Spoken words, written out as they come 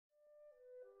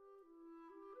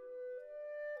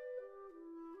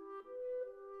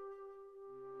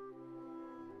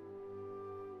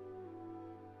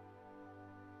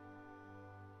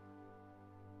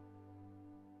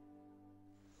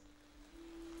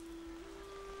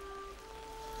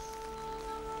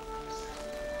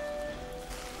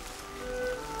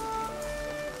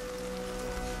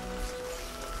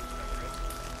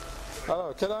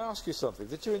Hello, can I ask you something?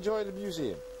 Did you enjoy the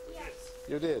museum? Yes.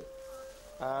 You did?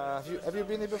 Have you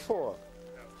been here before?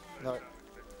 No.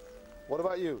 What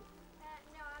about you? No,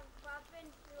 I've been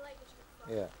to the Lake District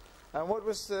before. Yeah. And what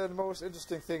was the most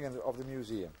interesting thing of the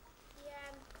museum?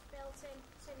 The built-in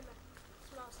cinema,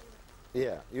 small cinema.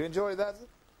 Yeah. You enjoyed that?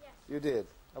 Yes. You did.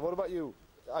 And what about you?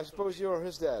 I suppose you're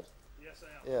his dad. Yes, I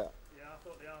am. Yeah. Yeah, I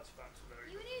thought the artifacts were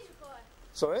very You good. were news reporter.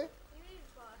 Sorry? You were news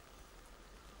reporter.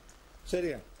 Say it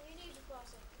again. Are you news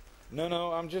reporter?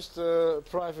 No, I'm just a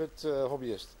private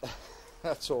hobbyist.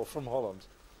 That's all, from Holland.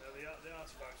 The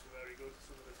artifacts were very good.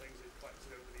 Some of the things they've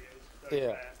collected over the years. Very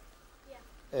Yeah. rare.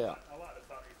 Yeah. I like the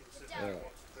fact that you can sit Yeah. there and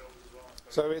watch the films as well.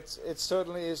 So it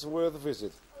certainly is worth a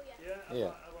visit. Oh yeah. Yeah, Yeah.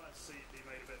 I'd like to see it be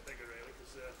made a bit bigger really,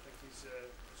 because I think he's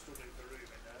struggling for room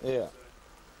in there. Yeah.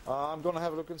 So, I'm going to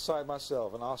have a look inside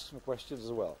myself and ask some questions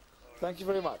as well. Thank you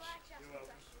very much. you're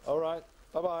welcome. All right.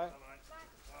 Bye-bye. Bye-bye.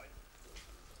 Bye.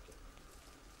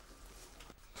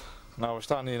 Nou, we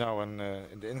staan hier nou in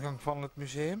de ingang van het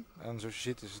museum. En zoals je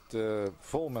ziet is het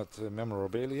vol met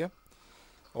memorabilia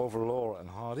over Laurel en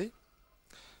Hardy.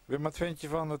 Wim, wat vind je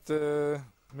van het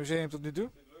museum tot nu toe?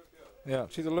 Ja,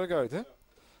 het ziet er leuk uit, hè? Ik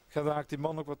ga daar die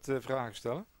man ook wat vragen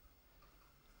stellen.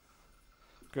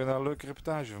 Kun je daar een leuke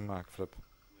reportage van maken, Flip?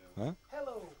 Huh?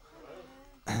 Hello.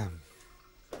 £5,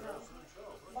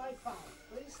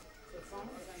 please. The phone,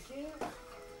 thank you.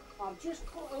 I've just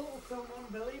put a little film on,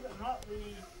 believe it or not.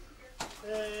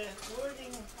 The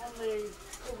wording on the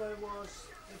cover was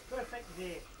the perfect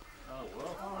day. Oh,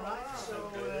 well. Alright, so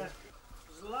there's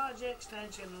a large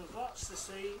extension, there's lots to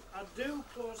see. I do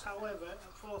close, however, at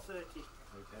 4:30.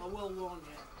 I will warn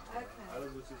you. How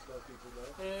long does this let people go?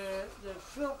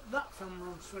 That film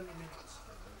runs 20 minutes.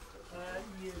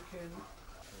 You can.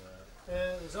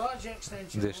 There's a large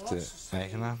extension. Dit is de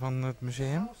eigenaar van het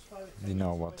museum, die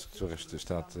nou wat toeristen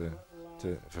staat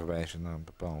te verwijzen naar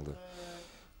bepaalde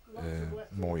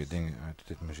mooie dingen uit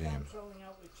dit museum.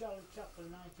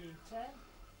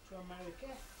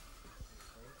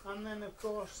 And then of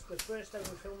course the first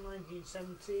ever film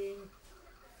 1917,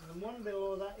 and the one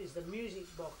below that is the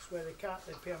music box where they cart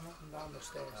their piano up and down the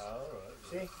stairs. Oh,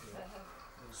 right. See?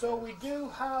 So we do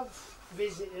have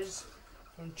visitors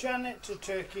from China to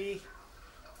Turkey.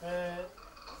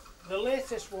 The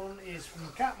latest one is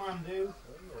from Kathmandu.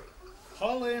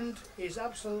 Holland is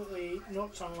absolutely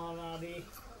nuts on Laurel Hardy.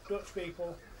 Dutch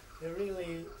people, they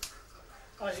really,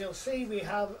 as you'll see, we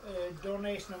have a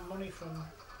donation of money from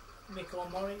Mikko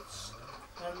Moritz,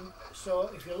 and so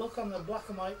if you look on the black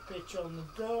and white picture on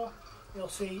the door, you'll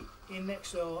see in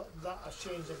next door that has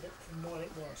changed a bit from what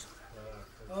it was.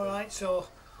 Alright, so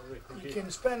you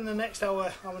can spend the next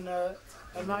hour having a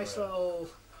nice little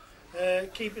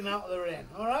keeping out of the rain.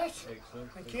 Alright?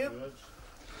 Excellent. Thank you.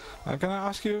 Can I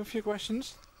ask you a few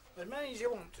questions? As many as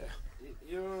you want to.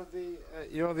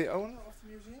 You're the owner of the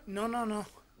museum?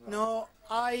 No,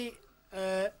 I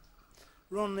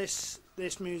run this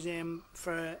museum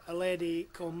for a lady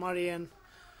called Marion,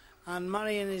 and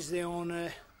Marion is the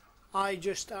owner. I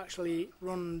just actually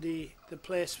run the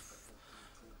place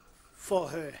for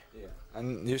her. Yeah.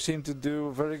 And you seem to do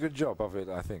a very good job of it,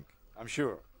 I think. I'm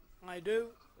sure. I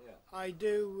do. Yeah. I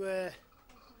do.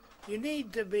 You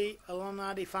need to be a Laurel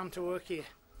Hardy fan to work here.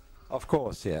 Of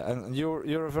course, yeah. And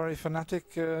you're a very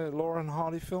fanatic Laurel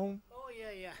Hardy film? Oh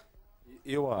yeah.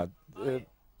 You are.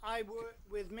 I work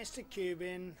with Mr.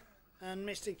 Cuban, and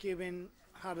Mr. Cuban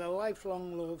had a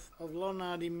lifelong love of Laurel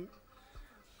Hardy,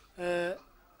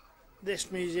 this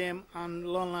museum and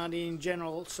Laurel Hardy in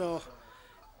general. So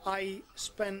I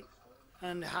spent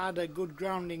and had a good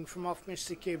grounding from off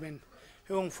Mr. Cuban,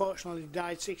 who unfortunately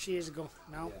died 6 years ago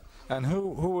now. Yeah. And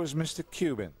who was Mr.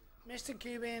 Cuban? Mr.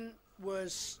 Cuban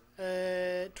was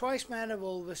twice mayor of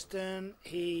Ulverston.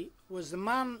 He was the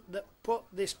man that put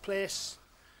this place,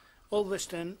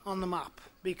 Ulverston, on the map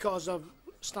because of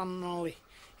Stan Ollie.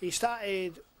 He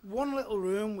started one little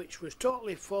room which was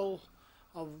totally full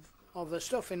of the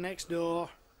stuff in next door,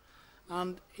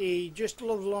 and he just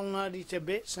loved Laurel Hardy to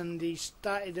bits, and he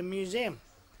started a museum.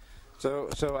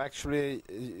 So actually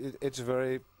it's a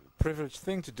very privileged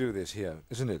thing to do this here,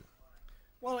 isn't it?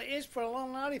 Well, it is for a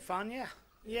Laurel Hardy fan,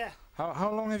 yeah.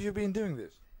 How long have you been doing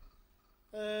this?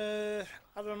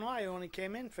 I don't know, I only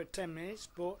came in for 10 minutes,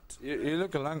 but... You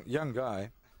look a young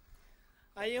guy.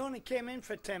 I only came in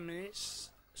for 10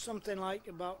 minutes, something like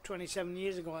about 27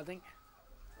 years ago, I think.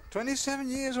 27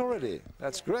 years already?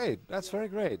 That's great, that's very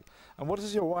great. And what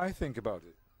does your wife think about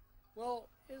it? Well,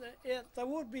 that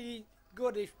would be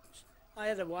good if I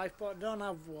had a wife, but I don't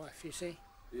have a wife, you see.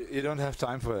 You don't have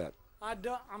time for that?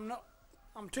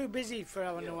 I'm too busy for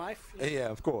having a wife.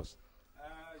 Yeah, of course.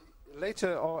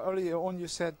 later or earlier on you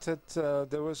said that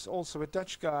there was also a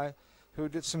Dutch guy who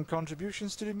did some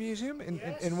contributions to the museum.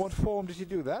 In what form did he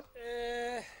do that?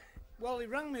 Well, he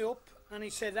rang me up and he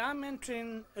said, I'm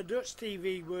entering a Dutch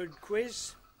TV word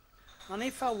quiz, and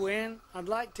if I win, I'd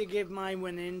like to give my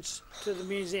winnings to the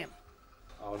museum.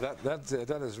 Oh,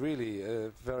 that is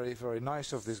really very, very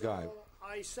nice of this guy. So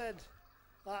I said,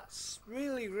 that's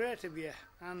really great of you,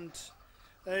 and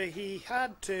he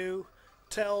had to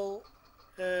tell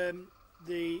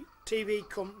the TV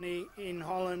company in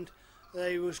Holland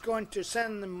they was going to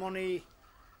send the money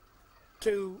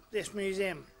to this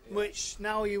museum, which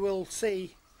now you will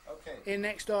see in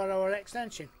next door our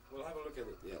extension. We'll have a look at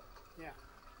it, yeah.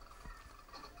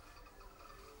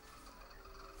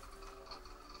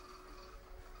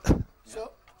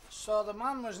 So the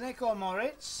man was Nico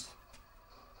Moritz,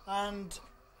 and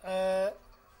that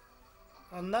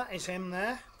is him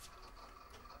there,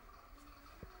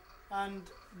 and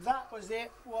that was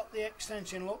what the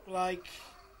extension looked like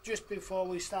just before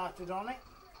we started on it.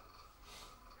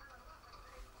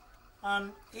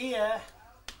 And here,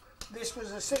 this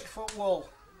was a 6-foot wall,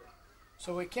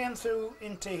 so we came through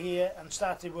into here and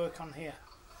started work on here.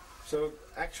 So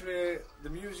actually the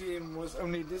museum was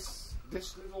only this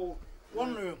little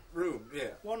one room.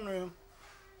 One room.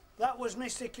 That was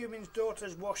Mr. Cuban's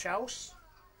daughter's wash house,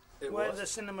 where the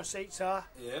cinema seats are.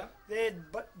 Yeah. They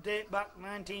date back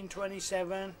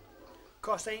 1927,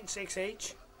 cost 8.6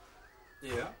 each.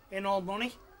 Yeah. In old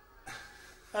money.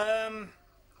 And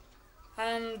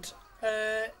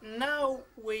now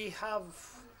we have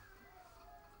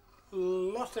a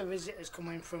lot of visitors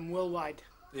coming from worldwide.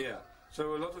 Yeah.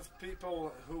 So a lot of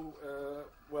people who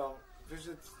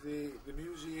visit the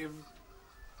museum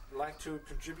like to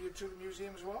contribute to the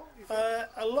museum as well?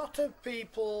 A lot of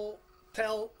people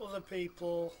tell other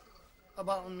people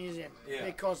about the museum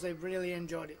because they've really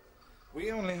enjoyed it.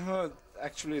 We only heard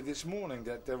actually this morning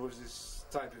that there was this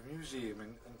type of museum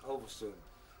in Ulverston,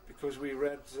 because we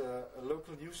read a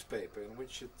local newspaper in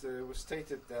which it was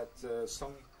stated that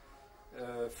some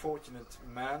fortunate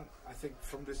man, I think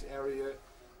from this area,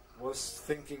 was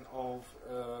thinking of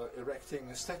erecting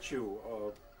a statue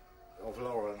of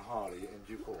Laurel Hardy in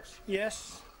due course.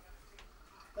 Yes.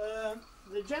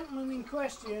 The gentleman in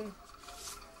question,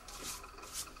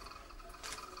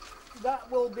 that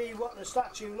will be what the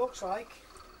statue looks like.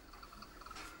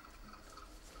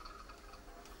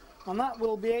 And that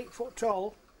will be 8 foot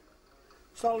tall,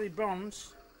 solid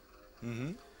bronze.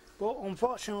 Mm-hmm. But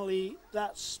unfortunately,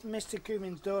 that's Mr.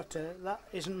 Cumin's daughter. That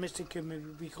isn't Mr.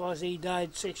 Cumin because he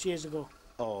died 6 years ago.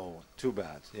 Oh, too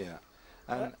bad, yeah.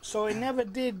 And so he never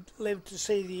did live to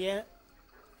see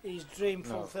his dream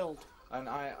fulfilled. And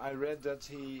I read that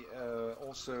he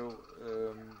also,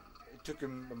 it took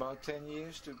him about 10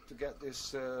 years to get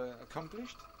this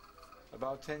accomplished.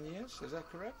 About 10 years, is that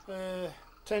correct?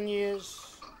 10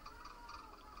 years.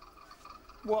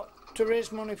 What, to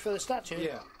raise money for the statue?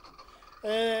 Yeah.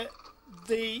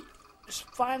 The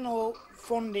final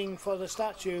funding for the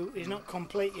statue is not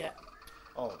complete yet.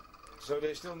 Oh, so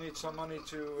they still need some money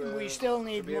to... we still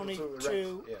need money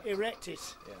to erect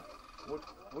it. Yeah.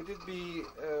 Would it be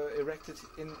erected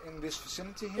in this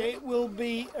vicinity here? It will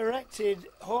be erected,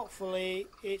 hopefully,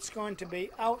 it's going to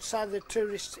be outside the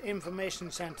Tourist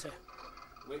Information Centre.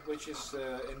 Which is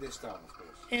in this town, of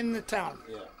course. In the town.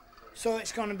 Yeah. So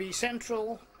it's going to be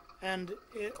central, and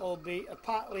it'll be a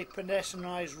partly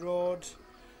pedestrianised road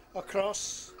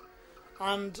across,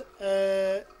 and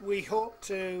we hope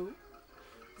to...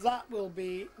 That will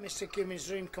be Mr. Cumin's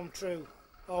dream come true,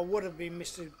 or would have been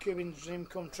Mr. Cumin's dream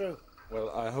come true. Well,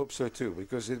 I hope so too,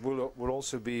 because it will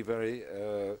also be very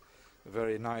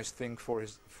nice thing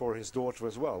for his daughter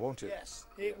as well, won't it? Yes,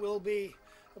 it will be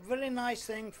a very nice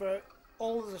thing for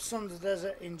all the Sons of the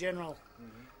Desert in general.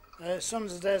 Mm-hmm.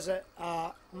 Sons of the Desert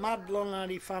are mad Laurel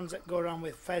Hardy fans that go around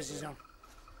with fezzes on.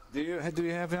 Do you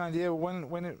have an idea when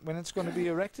it's going to be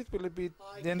erected? Will it be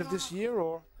the end of this year,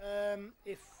 or?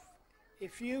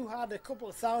 If you had a couple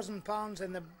of £1,000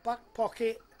 in the back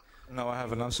pocket... No, I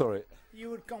haven't, I'm sorry.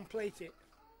 You would complete it.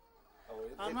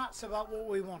 And that's about what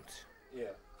we want.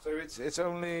 Yeah. So it's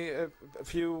only a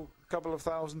couple of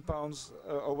 £1,000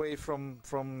 away from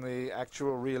the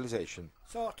actual realization.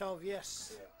 Sort of,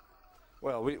 yes. Yeah.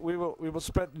 Well, we will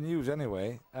spread the news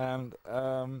anyway. And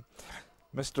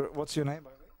Mr. What's your name,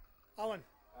 by the way? Alan.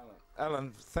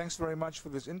 Alan, thanks very much for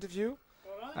this interview.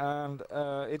 And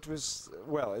it was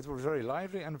very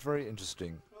lively and very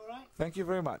interesting. Alright. Thank you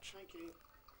very much. Thank you.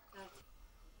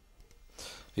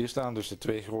 Hier staan dus de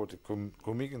twee grote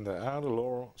komieken der aarde,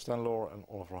 Laurel en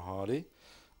Oliver Hardy,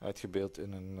 uitgebeeld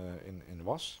in een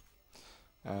was.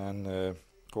 En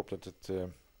ik hoop dat het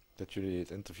dat jullie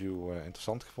het interview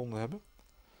interessant gevonden hebben.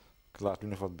 Ik laat nu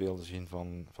nog wat beelden zien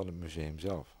van het museum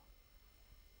zelf.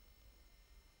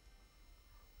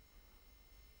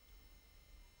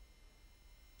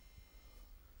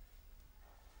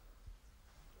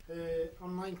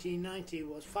 On 1990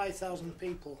 was 5,000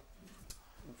 people.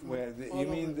 Where you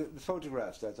mean the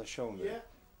photographs that are shown there? Yeah,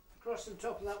 across the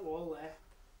top of that wall there,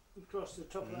 across the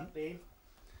top of that beam.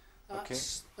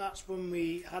 That's when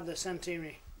we had the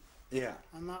centenary, Yeah.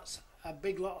 and that's a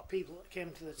big lot of people that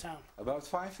came to the town. About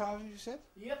 5,000, you said?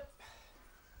 Yep,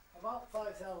 about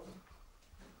 5,000.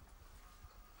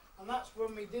 And that's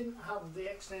when we didn't have the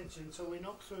extension, so we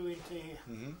knocked through into here.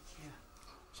 Mm-hmm. Yeah.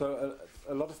 So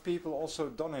a lot of people also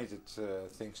donated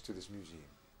things to this museum.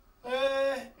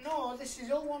 No, this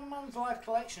is all one man's life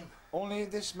collection. Only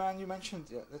this man you mentioned,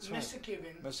 yeah, that's right. Mr.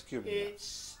 Cuban. Mr. Cuban.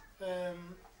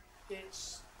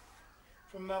 It's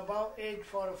from about age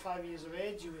 4 or 5 years of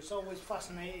age. He was always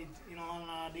fascinated, you know, on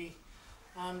Hardy,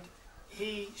 and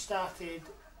he started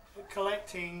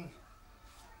collecting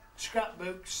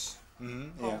scrapbooks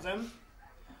of them,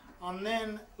 and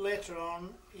then later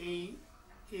on he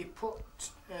put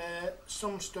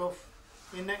some stuff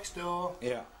in next door,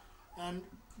 Yeah. and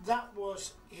that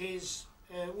was his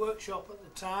workshop at the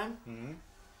time. Mm-hmm.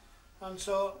 And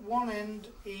so at one end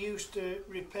he used to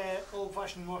repair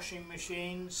old-fashioned washing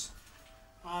machines,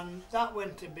 and that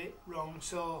went a bit wrong,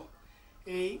 so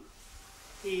he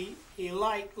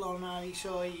liked Laurel Hardy,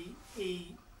 so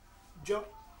he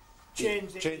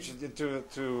changed it. Changed it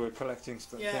into collecting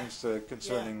things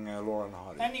concerning Laurel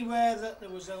Hardy. Anywhere that there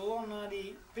was a Laurel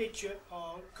Hardy picture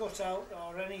or cutout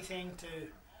or anything to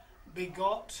be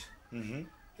got,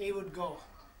 he would go.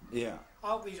 Yeah.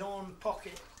 Out of his own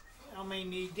pocket. I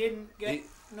mean, he didn't get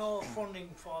no funding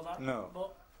for that. No.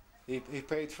 But He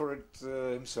paid for it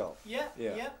himself. yeah.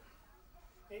 Yeah.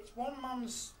 It's one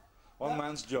man's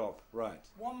Man's job, right.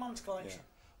 one man's collection.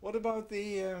 What about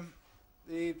the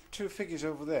two figures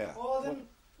over there? Oh,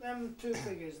 them two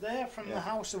figures. They're from the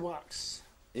House of Wax.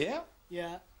 Yeah?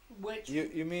 Yeah. Which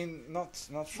You mean not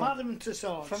from Madame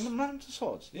Tussauds. from the Madame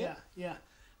Tussauds? Yeah, yeah.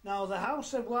 Now the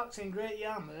House of Wax in Great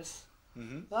Yarmouth,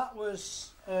 that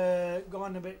was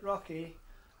going a bit rocky,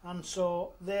 and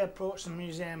so they approached the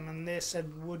museum and they said,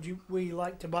 "Would we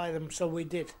like to buy them?" So we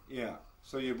did. Yeah.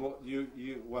 So you bought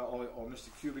or Mr.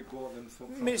 Cubic bought them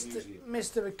from the museum.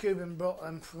 Mr. Cuban brought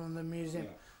them from the museum.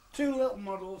 Yeah. Two little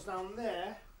models down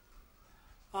there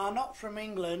are not from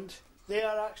England. They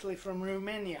are actually from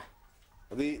Romania.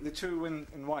 The two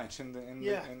in white in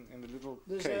the little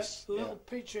There's case. a little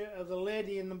picture of the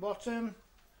lady in the bottom.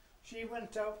 She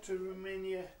went out to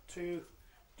Romania to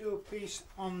do a piece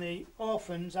on the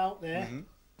orphans out there.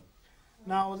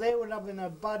 Now they were having a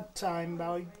bad time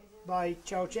by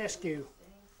Ceausescu,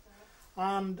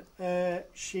 and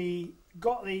she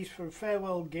got these for a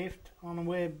farewell gift on her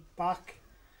way back,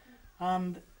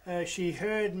 and she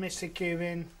heard Mr.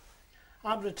 Cuban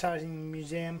advertising the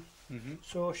museum,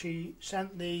 so she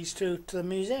sent these two to the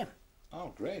museum.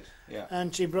 Oh, great! Yeah.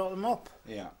 And she brought them up.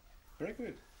 Yeah. Very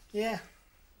good. Yeah.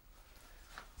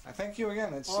 I thank you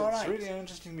again. It's All right. really an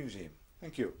interesting museum.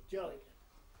 Thank you. Jolly.